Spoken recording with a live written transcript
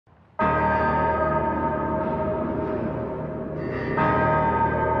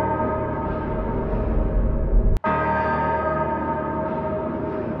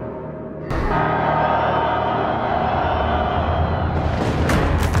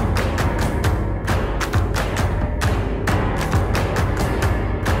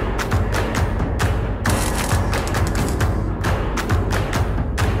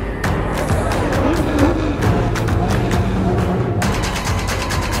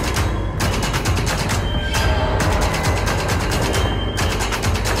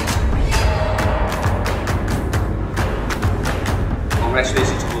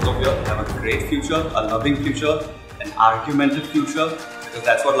future, a loving future, an argumentative future, because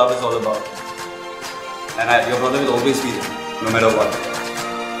that's what love is all about. And your brother will always be there, no matter what.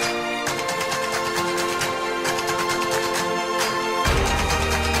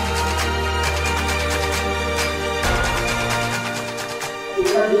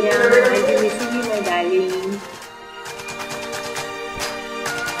 Yeah, I'll be missing you, my darling.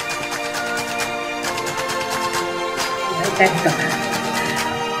 Like that.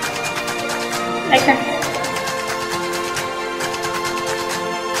 Like that.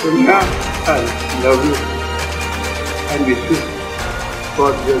 Sonia, I love you and wish you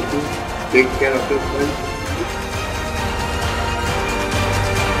God bless you. Take care of yourself.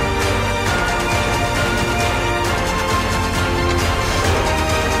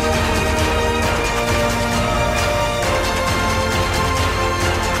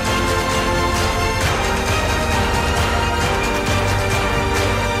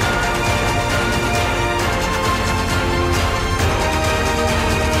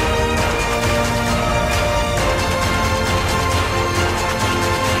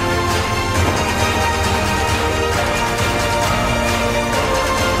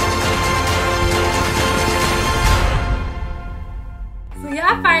 So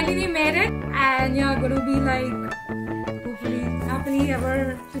yeah, finally we made it, and you're gonna be like, hopefully, happily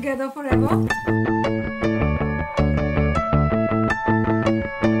ever together forever.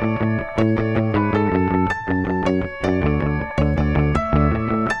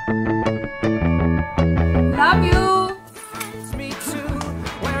 Love you.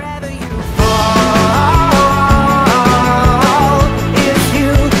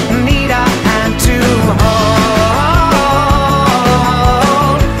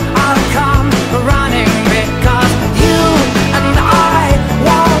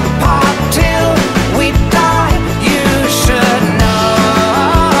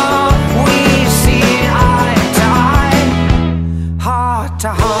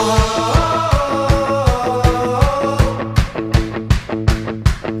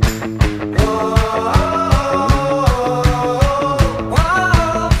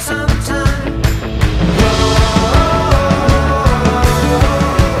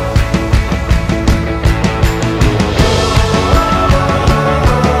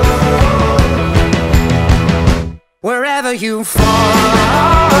 Wherever you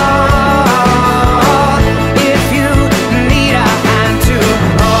fall.